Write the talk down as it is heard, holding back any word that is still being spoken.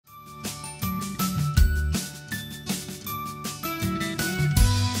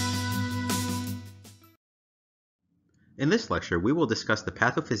In this lecture, we will discuss the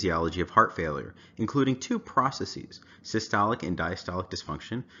pathophysiology of heart failure, including two processes, systolic and diastolic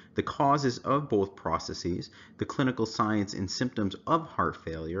dysfunction, the causes of both processes, the clinical signs and symptoms of heart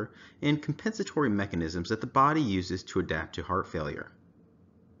failure, and compensatory mechanisms that the body uses to adapt to heart failure.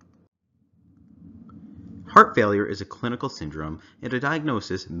 Heart failure is a clinical syndrome and a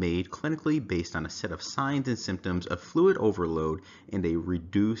diagnosis made clinically based on a set of signs and symptoms of fluid overload and a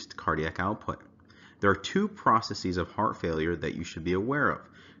reduced cardiac output. There are two processes of heart failure that you should be aware of.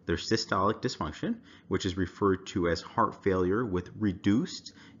 There's systolic dysfunction, which is referred to as heart failure with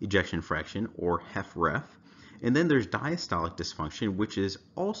reduced ejection fraction, or HFrEF. And then there's diastolic dysfunction, which is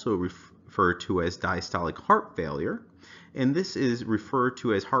also referred to as diastolic heart failure. And this is referred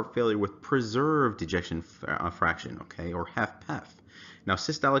to as heart failure with preserved ejection fraction, okay, or HFpEF. Now,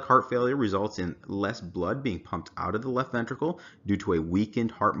 systolic heart failure results in less blood being pumped out of the left ventricle due to a weakened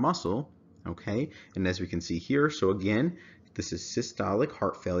heart muscle. Okay, and as we can see here, so again, this is systolic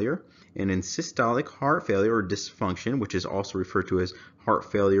heart failure, and in systolic heart failure or dysfunction, which is also referred to as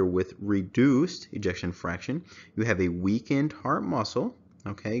heart failure with reduced ejection fraction, you have a weakened heart muscle,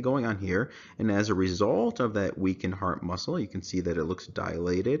 okay, going on here, and as a result of that weakened heart muscle, you can see that it looks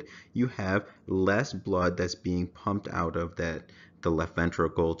dilated. You have less blood that's being pumped out of the left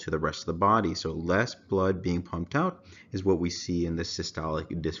ventricle to the rest of the body. So less blood being pumped out is what we see in the systolic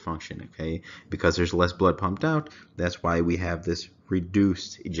dysfunction, okay? Because there's less blood pumped out, that's why we have this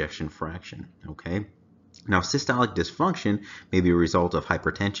reduced ejection fraction, okay? Now, systolic dysfunction may be a result of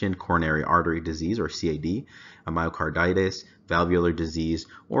hypertension, coronary artery disease, or CAD, a myocarditis, valvular disease,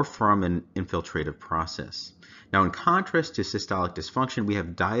 or from an infiltrative process. Now, in contrast to systolic dysfunction, we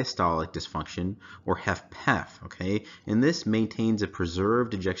have diastolic dysfunction, or HFpEF, okay? And this maintains a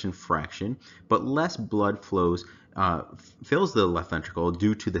preserved ejection fraction, but less blood fills the left ventricle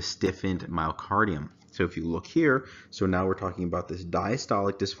due to the stiffened myocardium. So if you look here, so now we're talking about this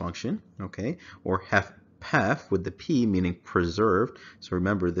diastolic dysfunction, okay, or HFpEF with the P meaning preserved. So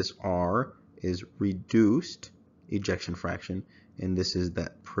remember, this R is reduced ejection fraction, and this is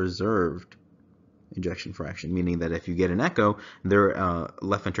that preserved ejection fraction, meaning that if you get an echo, their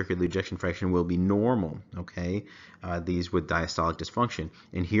left ventricular ejection fraction will be normal, okay? These with diastolic dysfunction.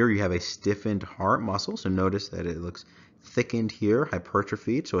 And here you have a stiffened heart muscle, so notice that it looks thickened here,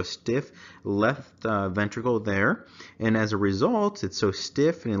 hypertrophied, so a stiff left ventricle there, and as a result, it's so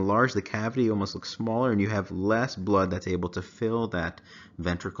stiff and enlarged, the cavity almost looks smaller, and you have less blood that's able to fill that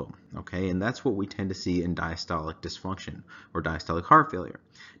ventricle, okay? And that's what we tend to see in diastolic dysfunction, or diastolic heart failure.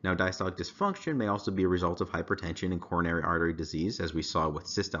 Now, diastolic dysfunction may also be a result of hypertension and coronary artery disease, as we saw with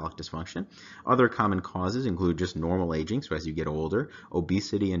systolic dysfunction. Other common causes include just normal aging, so as you get older,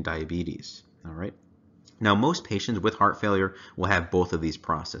 obesity, and diabetes, all right? Now, most patients with heart failure will have both of these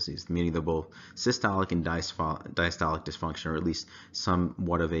processes, meaning they're both systolic and diastolic dysfunction, or at least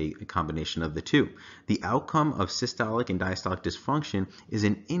somewhat of a combination of the two. The outcome of systolic and diastolic dysfunction is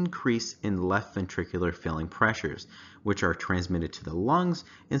an increase in left ventricular filling pressures, which are transmitted to the lungs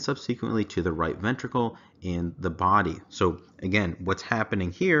and subsequently to the right ventricle and the body. So again, what's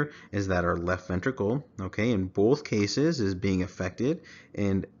happening here is that our left ventricle, okay, in both cases is being affected,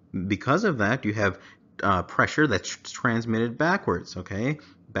 and because of that, you have pressure that's transmitted backwards, okay?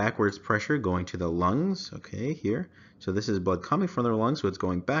 Backwards pressure going to the lungs, okay, here. So this is blood coming from the lungs, so it's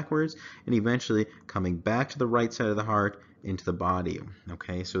going backwards and eventually coming back to the right side of the heart into the body,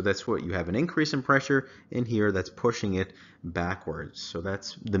 okay? So that's what you have, an increase in pressure in here that's pushing it backwards. So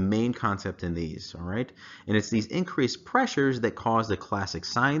that's the main concept in these, all right? And it's these increased pressures that cause the classic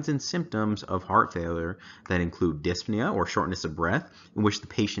signs and symptoms of heart failure that include dyspnea, or shortness of breath, in which the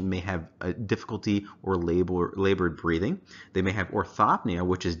patient may have difficulty or labored breathing. They may have orthopnea,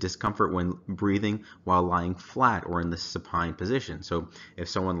 which is discomfort when breathing while lying flat or in the supine position. So if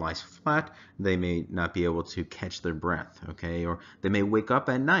someone lies flat, they may not be able to catch their breath, okay? Or they may wake up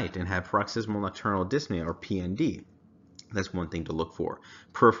at night and have paroxysmal nocturnal dyspnea, or PND. That's one thing to look for.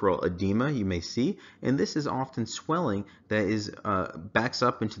 Peripheral edema you may see, and this is often swelling that is backs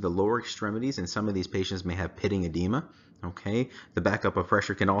up into the lower extremities, and some of these patients may have pitting edema. Okay, the backup of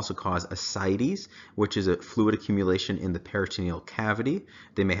pressure can also cause ascites, which is a fluid accumulation in the peritoneal cavity.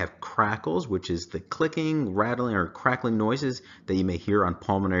 They may have crackles, which is the clicking, rattling, or crackling noises that you may hear on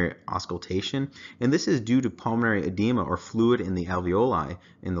pulmonary auscultation. And this is due to pulmonary edema, or fluid in the alveoli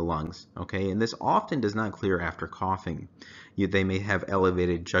in the lungs. Okay, and this often does not clear after coughing. They may have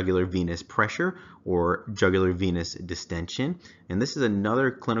elevated jugular venous pressure or jugular venous distension. And this is another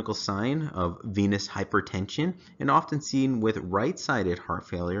clinical sign of venous hypertension and often seen with right-sided heart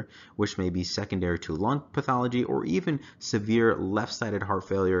failure, which may be secondary to lung pathology or even severe left-sided heart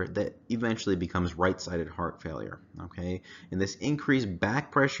failure that eventually becomes right-sided heart failure. Okay, and this increased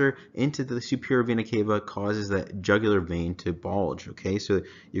back pressure into the superior vena cava causes that jugular vein to bulge. Okay, so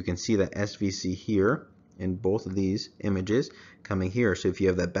you can see that SVC here in both of these images coming here. So if you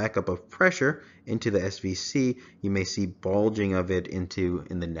have that backup of pressure into the SVC, you may see bulging of it in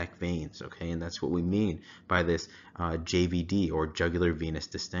the neck veins. Okay, and that's what we mean by this JVD, or jugular venous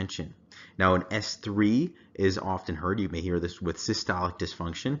distension. Now, an S3 is often heard. You may hear this with systolic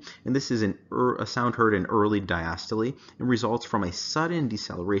dysfunction, and this is a sound heard in early diastole and results from a sudden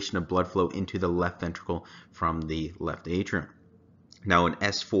deceleration of blood flow into the left ventricle from the left atrium. Now, an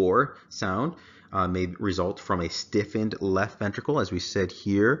S4 sound may result from a stiffened left ventricle, as we said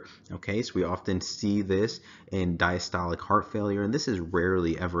here. Okay, so we often see this in diastolic heart failure, and this is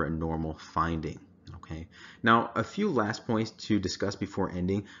rarely ever a normal finding. Okay, now a few last points to discuss before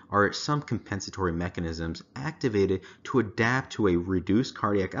ending are some compensatory mechanisms activated to adapt to a reduced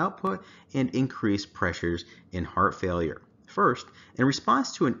cardiac output and increased pressures in heart failure. First, in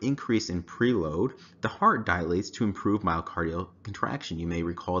response to an increase in preload, the heart dilates to improve myocardial contraction. You may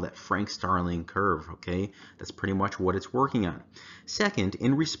recall that Frank-Starling curve, okay? That's pretty much what it's working on. Second,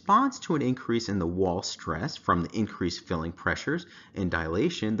 in response to an increase in the wall stress from the increased filling pressures and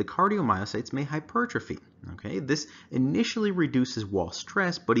dilation, the cardiomyocytes may hypertrophy. Okay, this initially reduces wall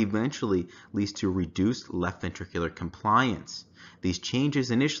stress, but eventually leads to reduced left ventricular compliance. These changes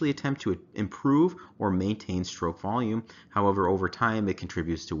initially attempt to improve or maintain stroke volume. However, over time, it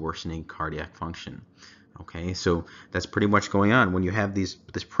contributes to worsening cardiac function. Okay, so that's pretty much going on. When you have this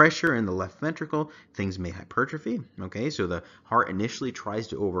pressure in the left ventricle, things may hypertrophy. Okay, so the heart initially tries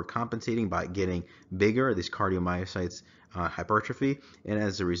to overcompensating by getting bigger. These cardiomyocytes hypertrophy, and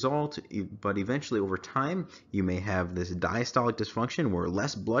as a result, but eventually over time, you may have this diastolic dysfunction where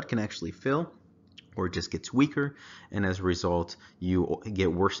less blood can actually fill, or it just gets weaker, and as a result, you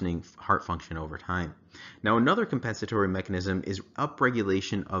get worsening heart function over time. Now, another compensatory mechanism is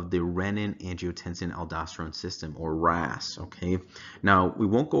upregulation of the Renin-Angiotensin-Aldosterone system, or RAS. Okay. Now, we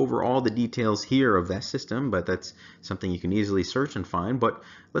won't go over all the details here of that system, but that's something you can easily search and find. But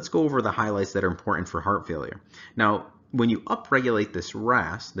let's go over the highlights that are important for heart failure. Now, when you upregulate this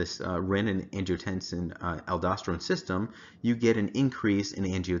RAS, this Renin-Angiotensin-Aldosterone system, you get an increase in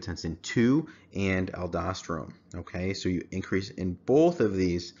angiotensin 2 and aldosterone. Okay, so you increase in both of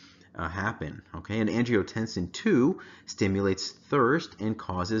these happen. Okay, and angiotensin 2 stimulates thirst and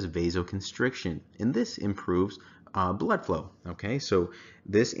causes vasoconstriction, and this improves blood flow. Okay, so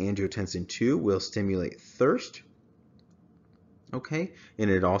this angiotensin 2 will stimulate thirst. Okay, and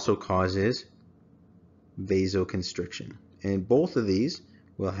it also causes vasoconstriction, and both of these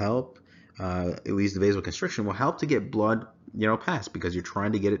will help, at least the vasoconstriction will help to get blood past, because you're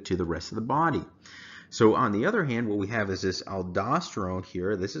trying to get it to the rest of the body. So on the other hand, what we have is this aldosterone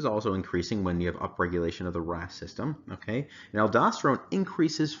here. This is also increasing when you have upregulation of the RAS system. Okay, and aldosterone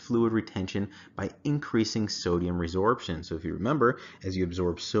increases fluid retention by increasing sodium resorption. So if you remember, as you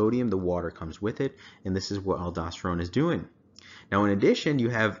absorb sodium, the water comes with it, and this is what aldosterone is doing. Now, in addition, you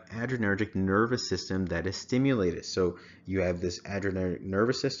have adrenergic nervous system that is stimulated. So you have this adrenergic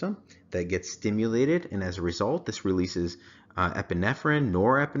nervous system that gets stimulated, and as a result, this releases epinephrine,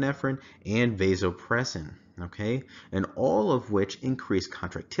 norepinephrine, and vasopressin. Okay, and all of which increase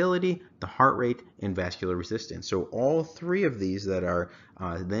contractility, the heart rate, and vascular resistance. So all three of these that are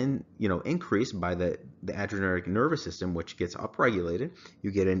then increased by the adrenergic nervous system, which gets upregulated,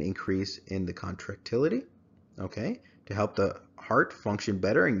 you get an increase in the contractility. Okay, to help the heart function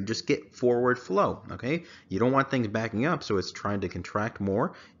better, and you just get forward flow. Okay, you don't want things backing up, so it's trying to contract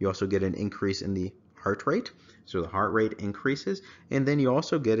more. You also get an increase in the heart rate, so the heart rate increases, and then you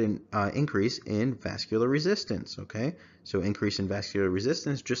also get an increase in vascular resistance. Okay, so increase in vascular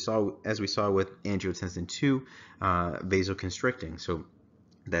resistance, just as we saw with angiotensin 2 vasoconstricting. So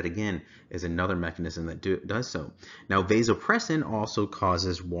that again is another mechanism that does so. Now, vasopressin also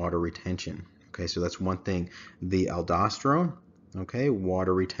causes water retention. Okay, so that's one thing. The aldosterone, okay,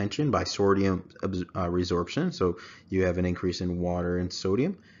 water retention by sodium resorption. So you have an increase in water and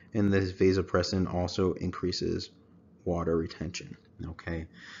sodium, and this vasopressin also increases water retention. Okay,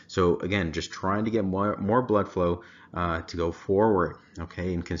 so again, just trying to get more blood flow to go forward,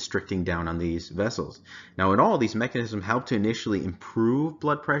 okay, and constricting down on these vessels. Now, in all, these mechanisms help to initially improve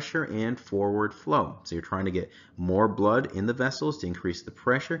blood pressure and forward flow. So you're trying to get more blood in the vessels to increase the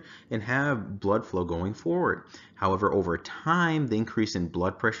pressure and have blood flow going forward. However, over time, the increase in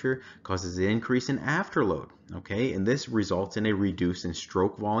blood pressure causes an increase in afterload, okay, and this results in a reduce in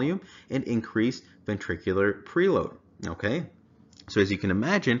stroke volume and increased ventricular preload, okay. So as you can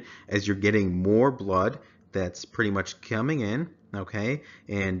imagine, as you're getting more blood that's pretty much coming in, okay,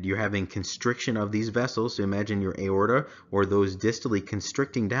 and you're having constriction of these vessels, so imagine your aorta or those distally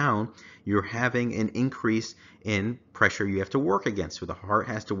constricting down, you're having an increase in pressure you have to work against. So the heart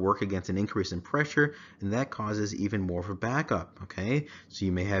has to work against an increase in pressure, and that causes even more of a backup, okay? So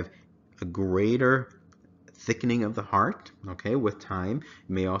you may have a greater thickening of the heart, okay, with time.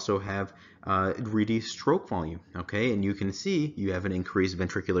 You may also have reduced stroke volume, okay, and you can see you have an increased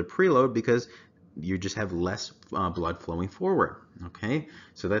ventricular preload because you just have less blood flowing forward, okay.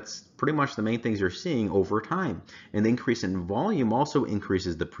 So that's pretty much the main things you're seeing over time. And the increase in volume also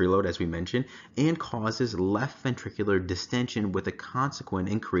increases the preload, as we mentioned, and causes left ventricular distension with a consequent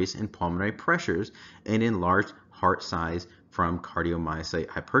increase in pulmonary pressures and enlarged heart size from cardiomyocyte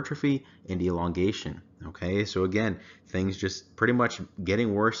hypertrophy and elongation. Okay, so again, things just pretty much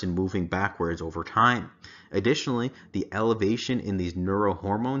getting worse and moving backwards over time. Additionally, the elevation in these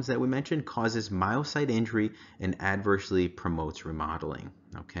neurohormones that we mentioned causes myocyte injury and adversely promotes remodeling.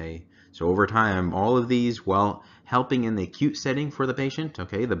 Okay, so over time, all of these, while helping in the acute setting for the patient,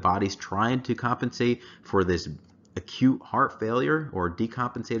 okay, the body's trying to compensate for this acute heart failure or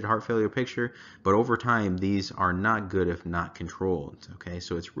decompensated heart failure picture, but over time these are not good if not controlled, okay,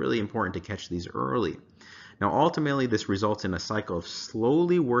 so it's really important to catch these early. Now ultimately this results in a cycle of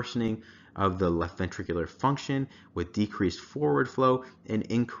slowly worsening of the left ventricular function with decreased forward flow and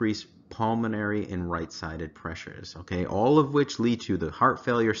increased pulmonary and right-sided pressures, okay, all of which lead to the heart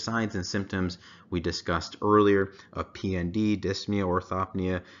failure signs and symptoms we discussed earlier of PND, dyspnea,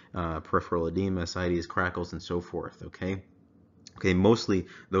 orthopnea, peripheral edema, ascites, crackles, and so forth, okay. Okay, mostly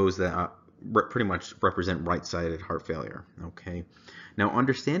those that pretty much represent right-sided heart failure, okay. Now,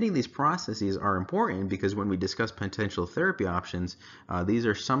 understanding these processes are important because when we discuss potential therapy options, these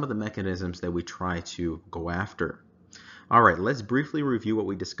are some of the mechanisms that we try to go after. All right, let's briefly review what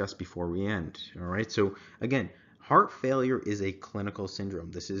we discussed before we end. All right, so again, heart failure is a clinical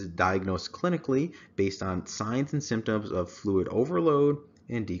syndrome. This is diagnosed clinically based on signs and symptoms of fluid overload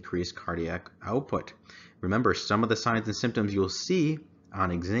and decreased cardiac output. Remember, some of the signs and symptoms you'll see on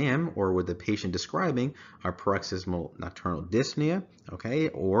exam or with the patient describing are paroxysmal nocturnal dyspnea, okay,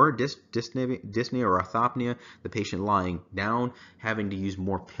 or dyspnea or orthopnea, the patient lying down, having to use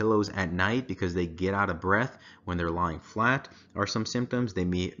more pillows at night because they get out of breath when they're lying flat, are some symptoms. They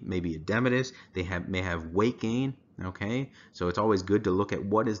may be edematous, they may have weight gain, okay, so it's always good to look at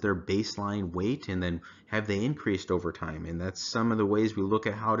what is their baseline weight and then have they increased over time, and that's some of the ways we look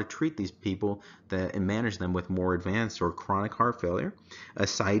at how to treat these people and manage them with more advanced or chronic heart failure.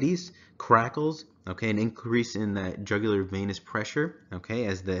 Ascites, crackles, okay, an increase in the jugular venous pressure, okay,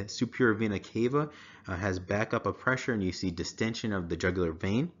 as the superior vena cava has backup of pressure and you see distension of the jugular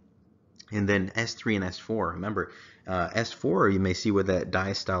vein. And then S3 and S4. Remember, S4 you may see with that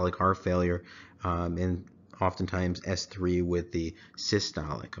diastolic heart failure, and oftentimes S3 with the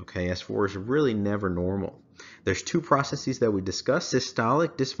systolic. Okay, S4 is really never normal. There's two processes that we discussed: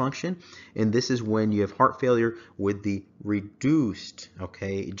 systolic dysfunction, and this is when you have heart failure with the reduced,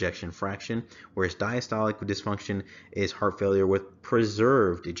 okay, ejection fraction, whereas diastolic dysfunction is heart failure with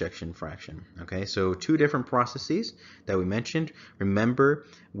preserved ejection fraction. Okay, so two different processes that we mentioned. Remember,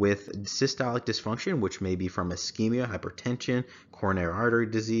 with systolic dysfunction, which may be from ischemia, hypertension, coronary artery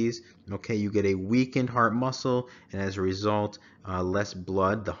disease, okay, you get a weakened heart muscle, and as a result, less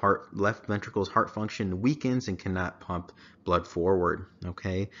blood. The left ventricle's heart function weakens and cannot pump blood forward,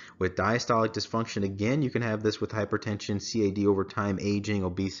 okay. With diastolic dysfunction, again, you can have this with hypertension, CAD over time, aging,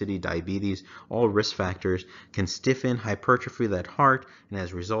 obesity, diabetes. All risk factors can stiffen, hypertrophy of that heart, and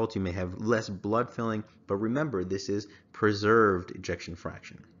as a result, you may have less blood filling. But remember, this is preserved ejection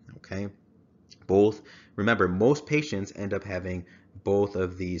fraction, okay. Remember, most patients end up having both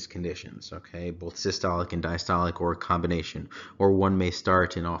of these conditions, okay, both systolic and diastolic, or a combination, or one may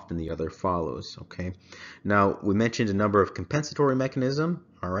start and often the other follows, okay. Now, we mentioned a number of compensatory mechanisms,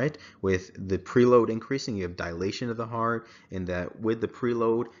 all right. With the preload increasing, you have dilation of the heart, and that with the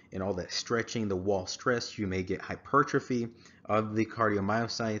preload and all that stretching, the wall stress, you may get hypertrophy of the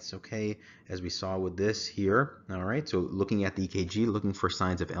cardiomyocytes, okay, as we saw with this here, all right. So looking at the EKG, looking for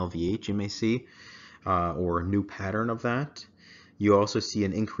signs of LVH, you may see, or a new pattern of that. You also see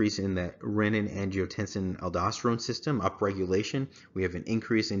an increase in the Renin-Angiotensin-Aldosterone system, upregulation. We have an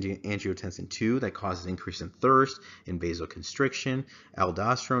increase in angiotensin II that causes increase in thirst and vasoconstriction,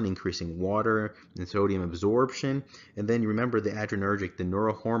 aldosterone increasing water and sodium absorption, and then you remember the adrenergic, the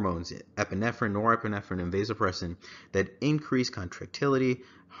neurohormones, epinephrine, norepinephrine, and vasopressin that increase contractility,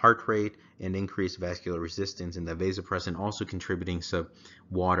 heart rate, and increase vascular resistance, and the vasopressin also contributing some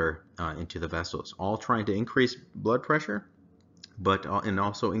water into the vessels, all trying to increase blood pressure and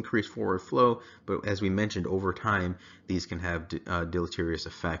also increase forward flow. But as we mentioned, over time, these can have deleterious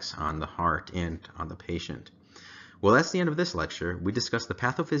effects on the heart and on the patient. Well, that's the end of this lecture. We discussed the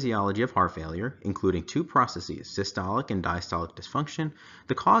pathophysiology of heart failure, including two processes, systolic and diastolic dysfunction,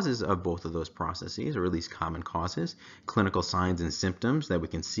 the causes of both of those processes, or at least common causes, clinical signs and symptoms that we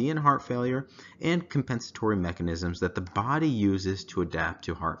can see in heart failure, and compensatory mechanisms that the body uses to adapt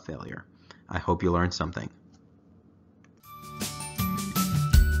to heart failure. I hope you learned something.